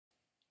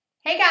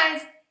Hey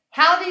guys,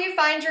 how do you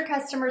find your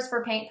customers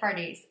for paint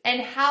parties?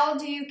 And how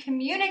do you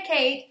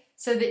communicate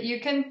so that you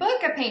can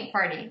book a paint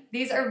party?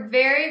 These are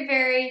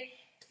very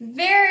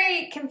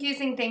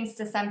confusing things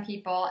to some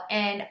people,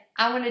 and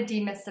I want to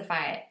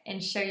demystify it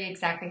and show you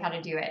exactly how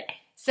to do it.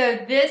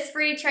 So this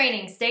free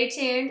training, stay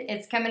tuned,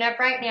 it's coming up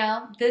right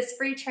now. This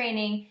free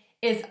training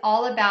is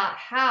all about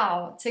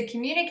how to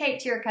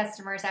communicate to your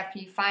customers after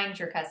you find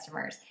your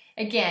customers.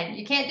 Again,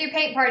 you can't do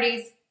paint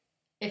parties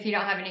if you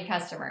don't have any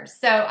customers.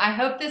 So I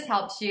hope this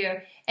helps you.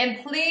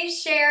 And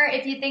please share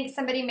if you think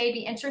somebody may be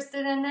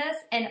interested in this.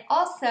 And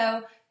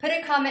also put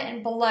a comment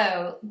in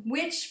below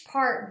which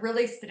part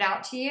really stood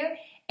out to you.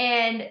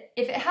 And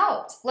if it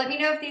helped, let me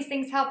know if these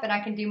things help and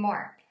I can do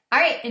more. All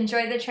right,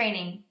 enjoy the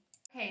training.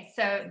 Okay,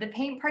 so the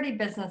Paint Party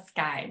Business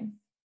Guide.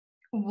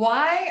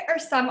 Why are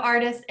some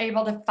artists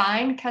able to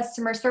find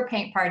customers for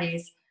paint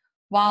parties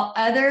while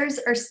others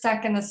are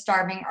stuck in the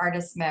starving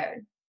artist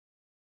mode?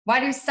 Why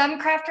do some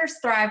crafters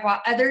thrive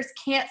while others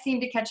can't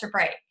seem to catch a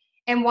break?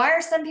 And why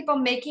are some people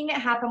making it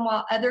happen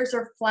while others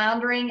are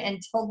floundering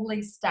and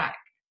totally stuck?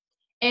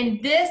 In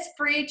this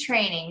free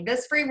training,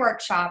 this free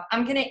workshop,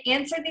 I'm going to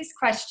answer these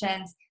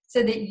questions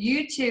so that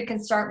you too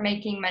can start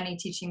making money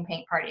teaching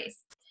paint parties.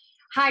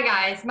 Hi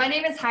guys, my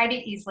name is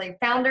Heidi Easley,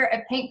 founder of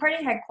Paint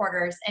Party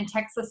Headquarters and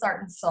Texas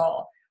Art and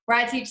Soul, where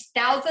I teach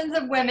thousands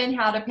of women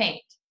how to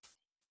paint.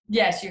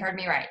 Yes, you heard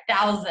me right,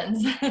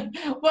 thousands.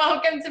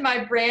 Welcome to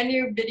my brand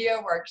new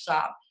video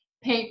workshop,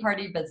 Paint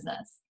Party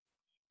Business.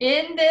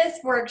 In this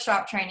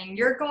workshop training,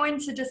 you're going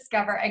to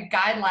discover a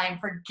guideline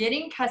for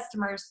getting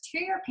customers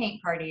to your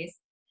paint parties.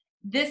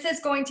 This is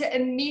going to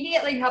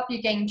immediately help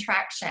you gain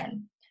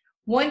traction.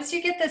 Once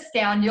you get this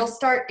down, you'll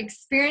start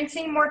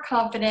experiencing more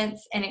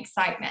confidence and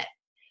excitement.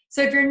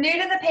 So if you're new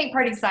to the paint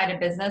party side of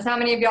business, how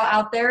many of y'all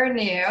out there are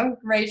new?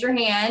 Raise your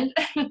hand.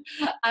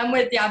 I'm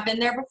with you, I've been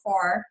there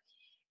before.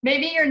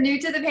 Maybe you're new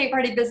to the paint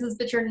party business,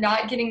 but you're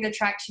not getting the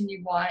traction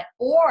you want,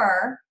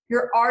 or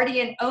you're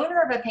already an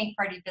owner of a paint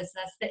party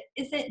business that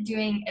isn't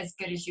doing as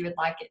good as you would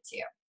like it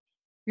to.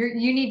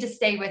 You need to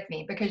stay with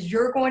me because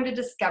you're going to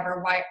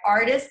discover why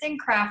artists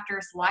and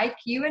crafters like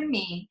you and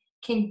me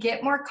can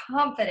get more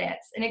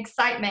confidence and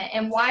excitement,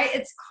 and why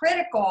it's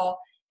critical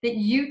that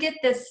you get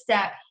this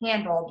step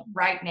handled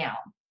right now.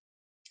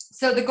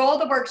 So the goal of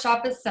the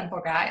workshop is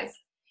simple, guys,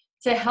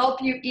 to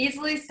help you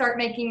easily start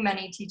making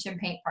money teaching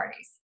paint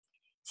parties.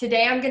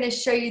 Today, I'm going to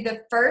show you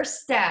the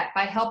first step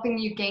by helping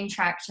you gain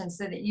traction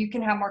so that you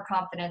can have more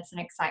confidence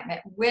and excitement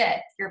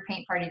with your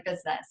paint party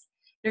business.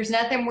 There's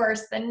nothing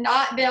worse than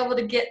not being able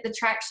to get the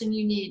traction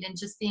you need and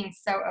just being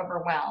so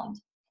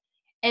overwhelmed.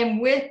 And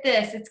with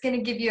this, it's going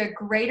to give you a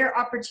greater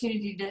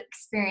opportunity to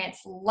experience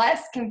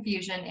less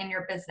confusion in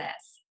your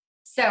business.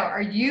 So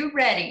are you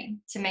ready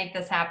to make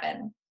this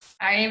happen?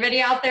 Are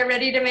anybody out there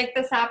ready to make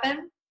this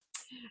happen?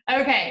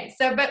 Okay,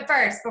 so but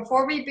first,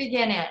 before we dig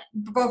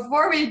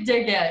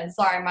in,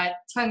 sorry, my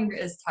tongue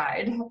is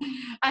tied.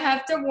 I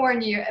have to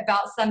warn you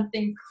about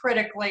something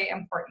critically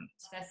important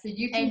so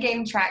you can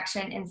gain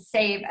traction and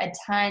save a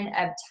ton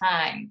of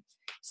time.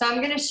 So I'm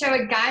going to show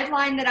a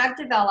guideline that I've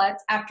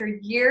developed after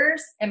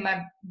years, and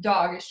my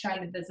dog is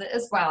trying to visit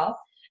as well,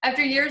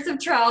 after years of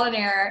trial and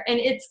error, and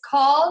it's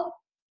called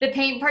the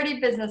Paint Party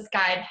Business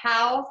Guide,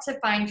 How to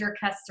Find Your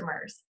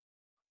Customers.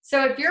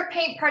 So if your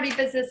paint party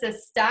business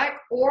is stuck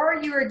or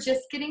you are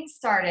just getting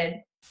started,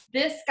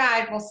 this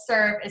guide will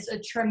serve as a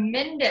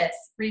tremendous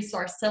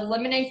resource to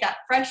eliminate that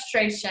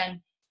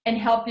frustration and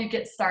help you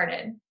get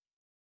started.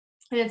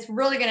 And it's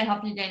really going to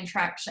help you gain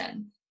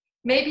traction.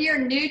 Maybe you're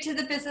new to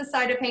the business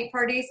side of paint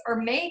parties,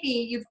 or maybe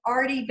you've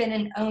already been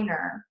an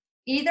owner.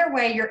 Either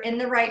way, you're in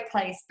the right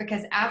place,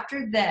 because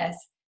after this,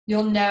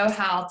 you'll know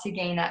how to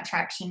gain that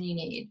traction you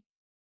need.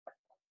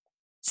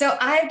 So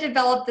I've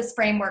developed this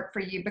framework for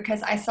you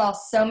because I saw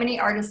so many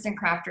artists and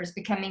crafters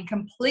becoming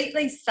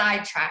completely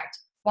sidetracked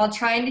while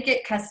trying to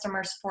get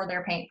customers for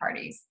their paint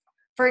parties.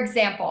 For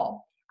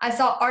example, I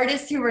saw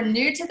artists who were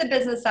new to the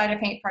business side of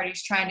paint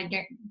parties trying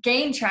to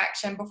gain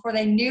traction before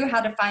they knew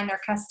how to find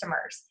their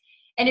customers.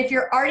 And if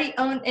you're already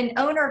an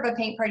owner of a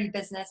paint party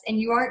business and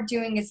you aren't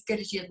doing as good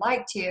as you'd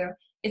like to,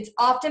 it's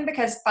often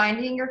because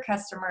finding your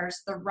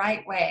customers the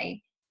right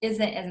way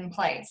isn't in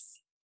place.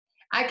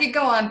 I could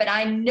go on, but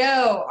I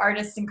know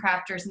artists and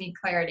crafters need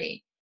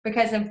clarity,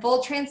 because in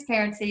full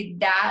transparency,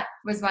 that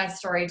was my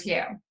story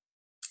too.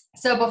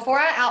 So before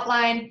I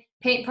outline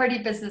Paint Party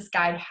Business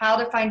Guide, how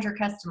to find your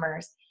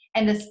customers,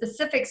 and the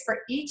specifics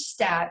for each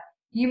step,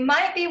 you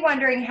might be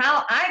wondering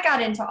how I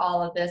got into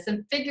all of this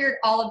and figured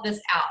all of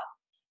this out.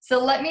 So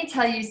let me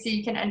tell you so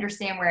you can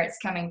understand where it's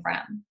coming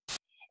from.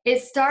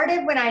 It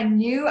started when I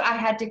knew I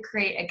had to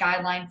create a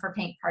guideline for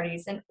paint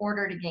parties in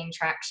order to gain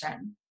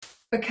traction.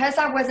 Because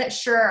I wasn't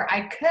sure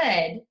I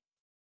could,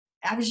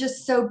 I was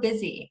just so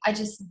busy. I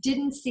just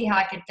didn't see how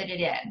I could fit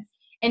it in.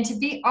 And to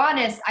be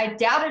honest, I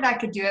doubted I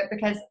could do it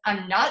because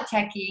I'm not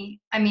techie.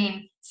 I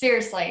mean,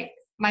 seriously,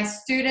 my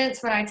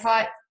students, when I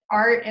taught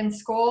art in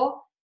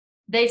school,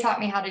 they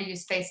taught me how to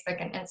use Facebook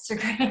and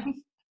Instagram.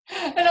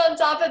 And on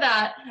top of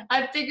that,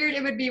 I figured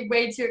it would be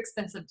way too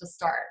expensive to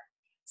start.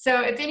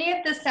 So if any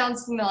of this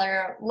sounds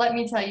familiar, let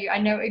me tell you, I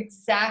know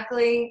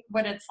exactly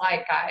what it's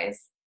like,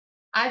 guys.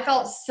 I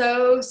felt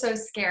so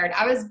scared.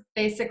 I was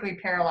basically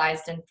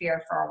paralyzed in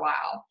fear for a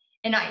while.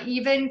 And I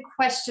even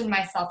questioned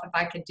myself if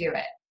I could do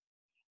it.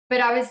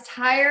 But I was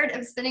tired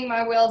of spinning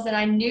my wheels, and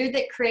I knew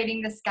that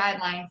creating this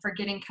guideline for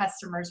getting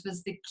customers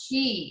was the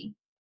key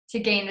to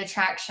gain the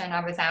traction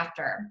I was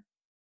after.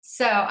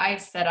 So I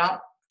set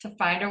out to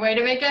find a way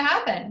to make it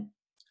happen.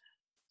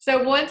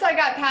 So once I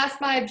got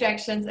past my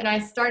objections and I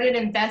started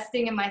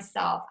investing in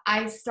myself,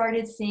 I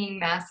started seeing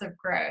massive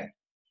growth.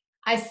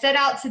 I set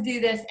out to do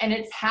this and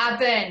it's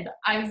happened.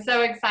 I'm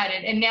so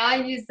excited. And now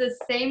I use this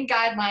same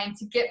guideline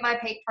to get my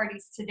paint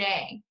parties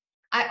today.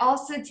 I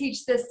also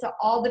teach this to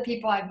all the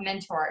people I've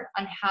mentored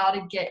on how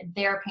to get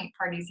their paint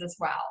parties as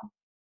well.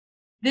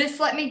 This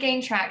let me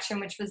gain traction,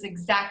 which was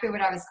exactly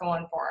what I was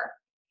going for.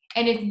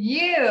 And if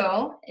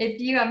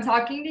I'm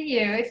talking to you,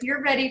 if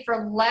you're ready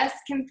for less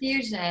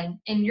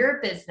confusion in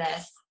your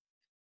business,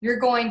 you're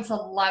going to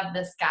love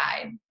this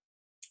guide.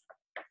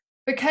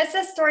 Because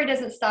this story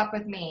doesn't stop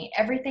with me,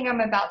 everything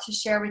I'm about to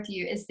share with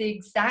you is the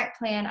exact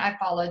plan I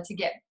followed to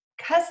get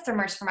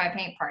customers for my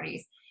paint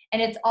parties.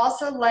 And it's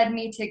also led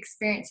me to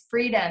experience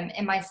freedom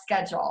in my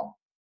schedule.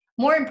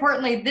 More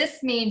importantly,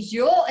 this means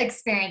you'll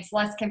experience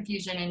less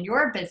confusion in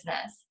your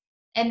business.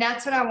 And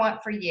that's what I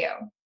want for you.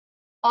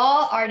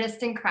 All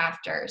artists and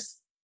crafters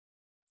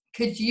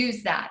could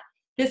use that.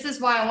 This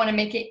is why I want to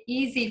make it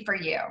easy for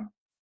you.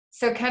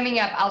 So coming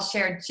up, I'll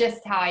share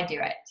just how I do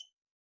it.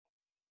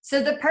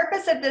 So the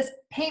purpose of this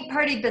paint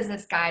party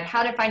business guide,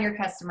 how to find your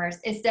customers,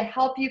 is to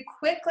help you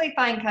quickly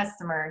find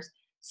customers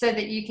so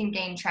that you can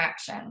gain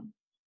traction.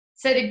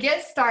 So to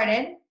get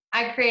started,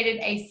 I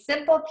created a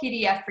simple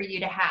PDF for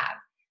you to have.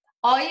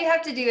 All you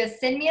have to do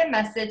is send me a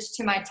message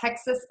to my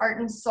Texas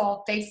Art and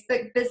Soul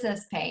Facebook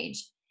business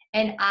page,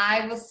 and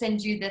I will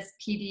send you this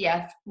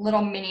PDF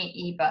little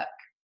mini ebook.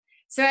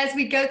 So as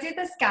we go through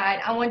this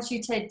guide, I want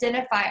you to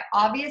identify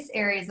obvious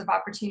areas of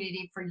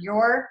opportunity for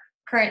your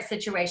current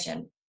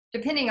situation,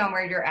 depending on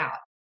where you're at.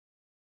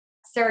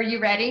 So are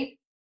you ready?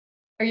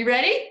 Are you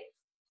ready?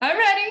 I'm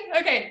ready.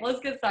 Okay,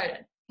 let's get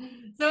started.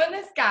 So in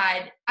this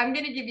guide, I'm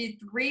going to give you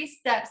 3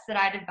 steps that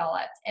I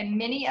developed and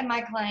many of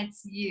my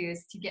clients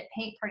use to get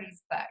paint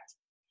parties booked.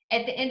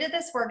 At the end of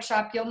this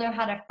workshop, you'll know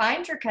how to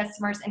find your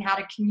customers and how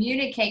to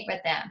communicate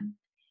with them.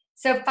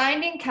 So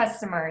finding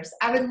customers,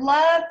 I would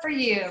love for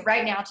you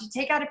right now to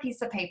take out a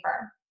piece of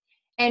paper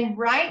and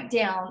write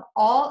down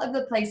all of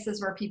the places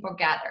where people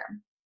gather.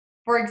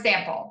 For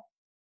example,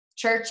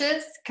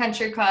 churches,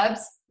 country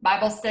clubs,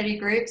 Bible study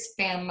groups,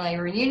 family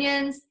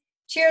reunions,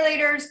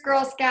 cheerleaders,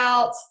 Girl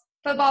Scouts,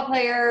 football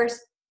players,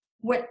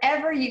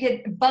 whatever you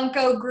could,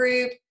 bunco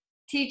group,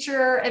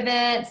 teacher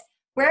events,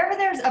 wherever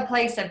there's a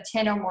place of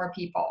 10 or more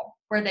people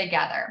where they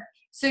gather.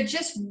 So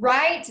just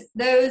write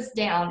those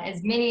down,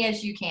 as many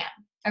as you can.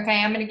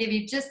 Okay, I'm going to give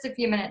you just a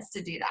few minutes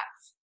to do that.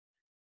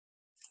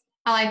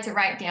 I like to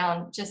write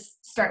down,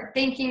 just start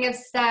thinking of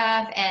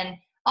stuff. And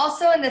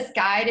also in this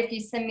guide, if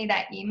you send me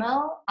that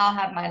email, I'll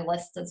have my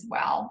list as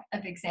well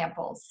of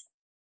examples.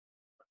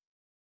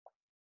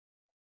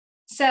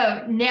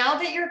 So now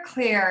that you're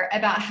clear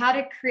about how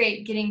to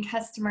create getting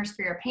customers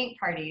for your paint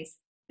parties,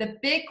 the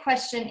big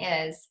question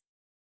is,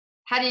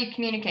 how do you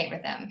communicate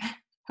with them?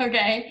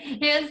 Okay,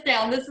 hands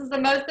down, this is the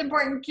most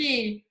important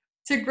key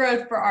to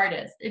growth for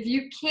artists. If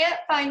you can't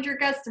find your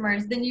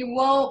customers, then you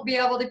won't be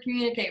able to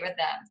communicate with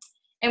them.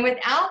 And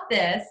without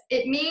this,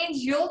 it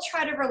means you'll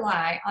try to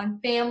rely on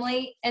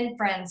family and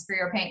friends for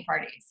your paint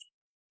parties.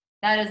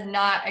 That is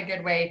not a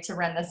good way to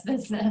run this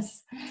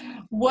business.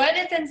 What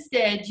if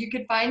instead you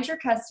could find your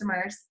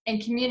customers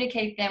and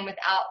communicate them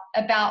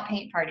about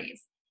paint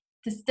parties?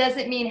 This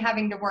doesn't mean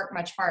having to work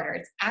much harder.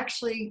 It's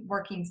actually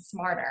working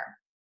smarter.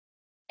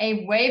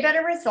 A way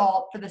better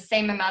result for the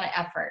same amount of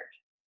effort.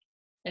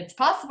 It's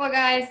possible,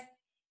 guys.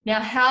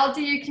 Now, how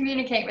do you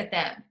communicate with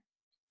them?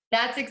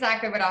 That's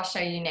exactly what I'll show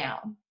you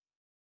now.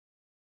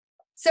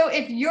 So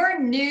if you're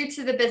new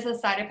to the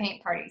business side of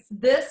paint parties,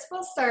 this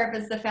will serve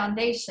as the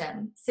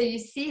foundation so you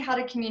see how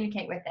to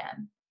communicate with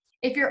them.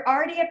 If you're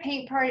already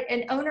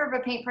an owner of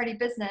a paint party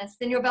business,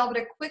 then you'll be able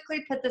to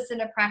quickly put this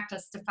into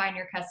practice to find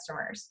your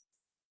customers.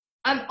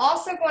 I'm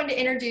also going to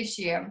introduce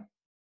you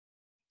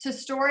to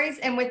stories,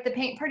 and with the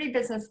Paint Party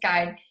Business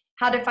Guide,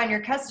 how to find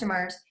your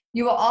customers,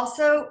 you will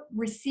also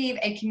receive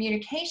a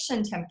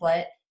communication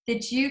template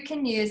that you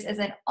can use as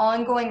an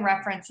ongoing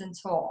reference and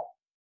tool.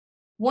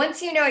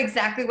 Once you know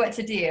exactly what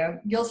to do,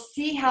 you'll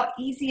see how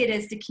easy it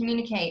is to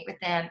communicate with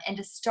them and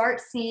to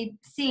start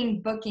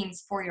seeing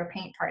bookings for your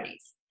paint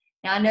parties.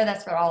 Now, I know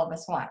that's what all of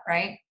us want,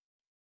 right?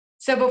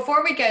 So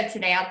before we go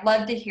today, I'd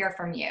love to hear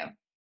from you.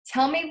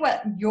 Tell me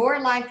what your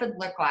life would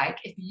look like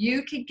if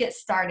you could get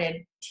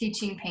started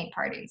teaching paint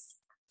parties.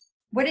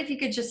 What if you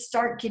could just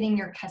start getting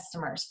your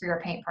customers for your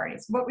paint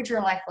parties? What would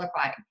your life look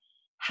like?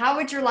 How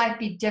would your life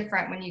be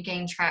different when you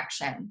gain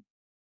traction?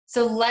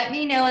 So let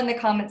me know in the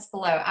comments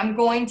below. I'm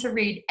going to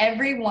read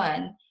every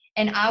one,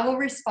 and I will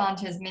respond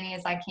to as many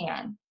as I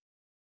can.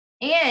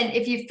 And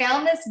if you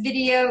found this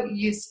video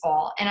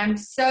useful, and I'm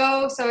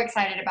so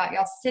excited about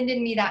y'all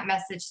sending me that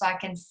message so I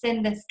can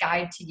send this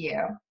guide to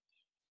you.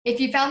 If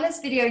you found this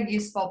video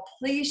useful,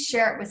 please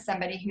share it with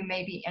somebody who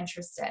may be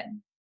interested.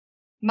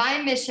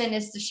 My mission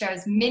is to show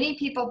as many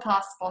people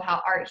possible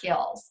how art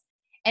heals.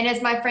 And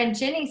as my friend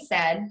Jenny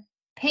said,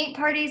 paint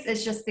parties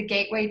is just the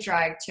gateway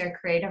drug to a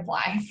creative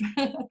life.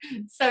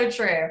 So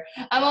true.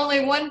 I'm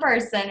only one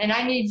person, and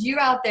I need you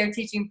out there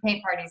teaching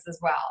paint parties as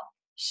well,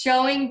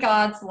 showing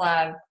God's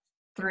love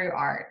through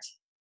art.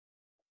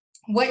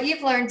 What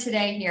you've learned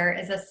today here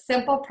is a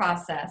simple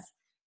process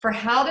for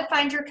how to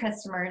find your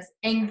customers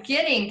and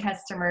getting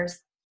customers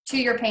to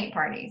your paint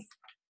parties.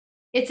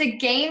 It's a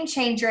game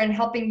changer in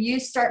helping you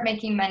start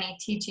making money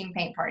teaching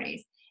paint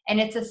parties. And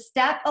it's a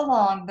step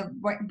along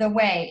the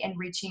way in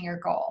reaching your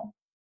goal.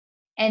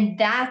 And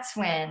that's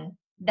when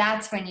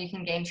you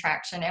can gain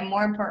traction and,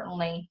 more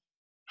importantly,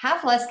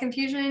 have less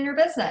confusion in your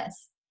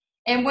business.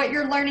 And what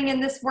you're learning in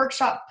this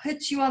workshop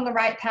puts you on the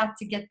right path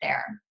to get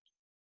there.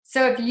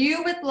 So if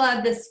you would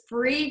love this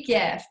free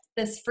gift,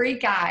 this free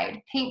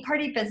guide, Paint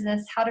Party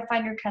Business, How to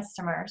Find Your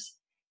Customers,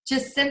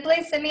 just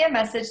simply send me a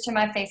message to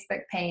my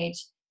Facebook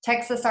page,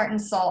 Texas Art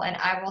and Soul, and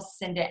I will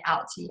send it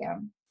out to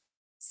you.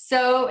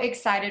 So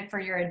excited for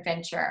your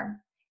adventure.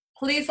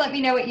 Please let me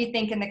know what you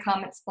think in the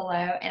comments below,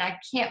 and I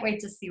can't wait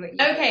to see what you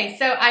think. Okay,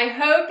 so I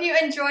hope you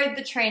enjoyed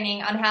the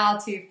training on how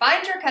to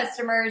find your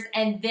customers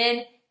and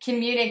then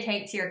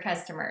communicate to your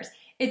customers.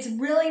 It's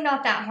really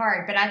not that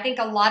hard, but I think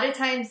a lot of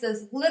times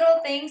those little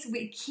things,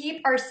 we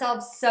keep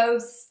ourselves so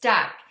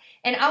stuck.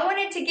 And I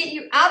wanted to get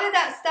you out of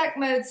that stuck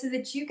mode so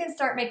that you can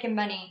start making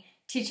money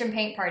teaching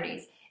paint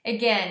parties.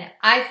 Again,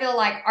 I feel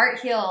like art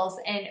heals,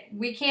 and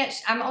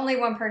I'm only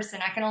one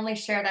person. I can only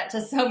share that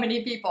to so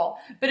many people.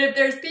 But if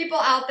there's people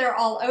out there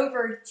all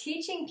over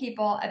teaching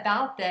people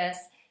about this,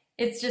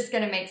 it's just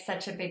going to make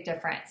such a big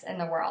difference in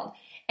the world.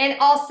 And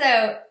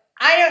also,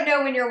 I don't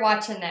know when you're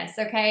watching this,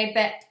 okay,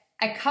 but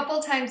a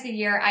couple times a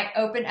year, I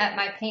open up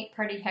my Paint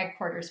Party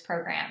Headquarters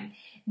program.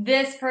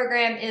 This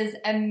program is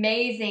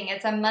amazing.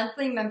 It's a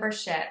monthly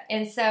membership.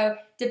 And so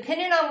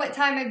depending on what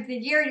time of the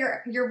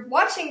year you're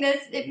watching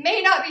this, it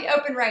may not be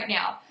open right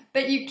now,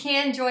 but you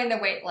can join the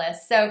wait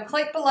list. So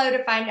click below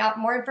to find out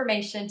more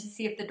information to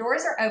see if the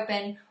doors are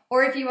open,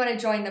 or if you want to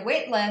join the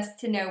wait list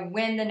to know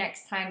when the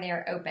next time they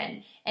are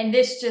open. And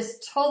this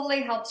just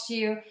totally helps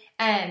you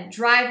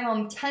drive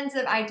home tons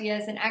of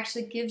ideas and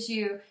actually gives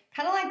you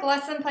kind of like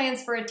lesson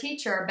plans for a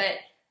teacher, but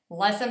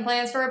lesson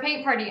plans for a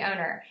paint party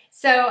owner.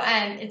 So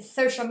it's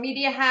social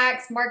media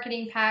hacks,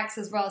 marketing packs,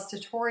 as well as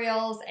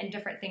tutorials and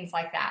different things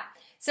like that.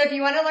 So if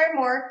you want to learn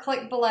more,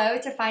 click below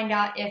to find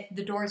out if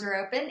the doors are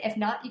open. If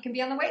not, you can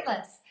be on the wait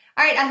list.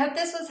 All right, I hope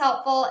this was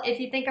helpful. If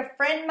you think a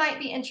friend might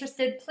be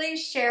interested,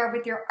 please share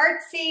with your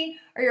artsy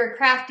or your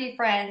crafty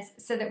friends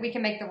so that we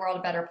can make the world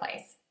a better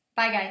place.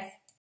 Bye, guys.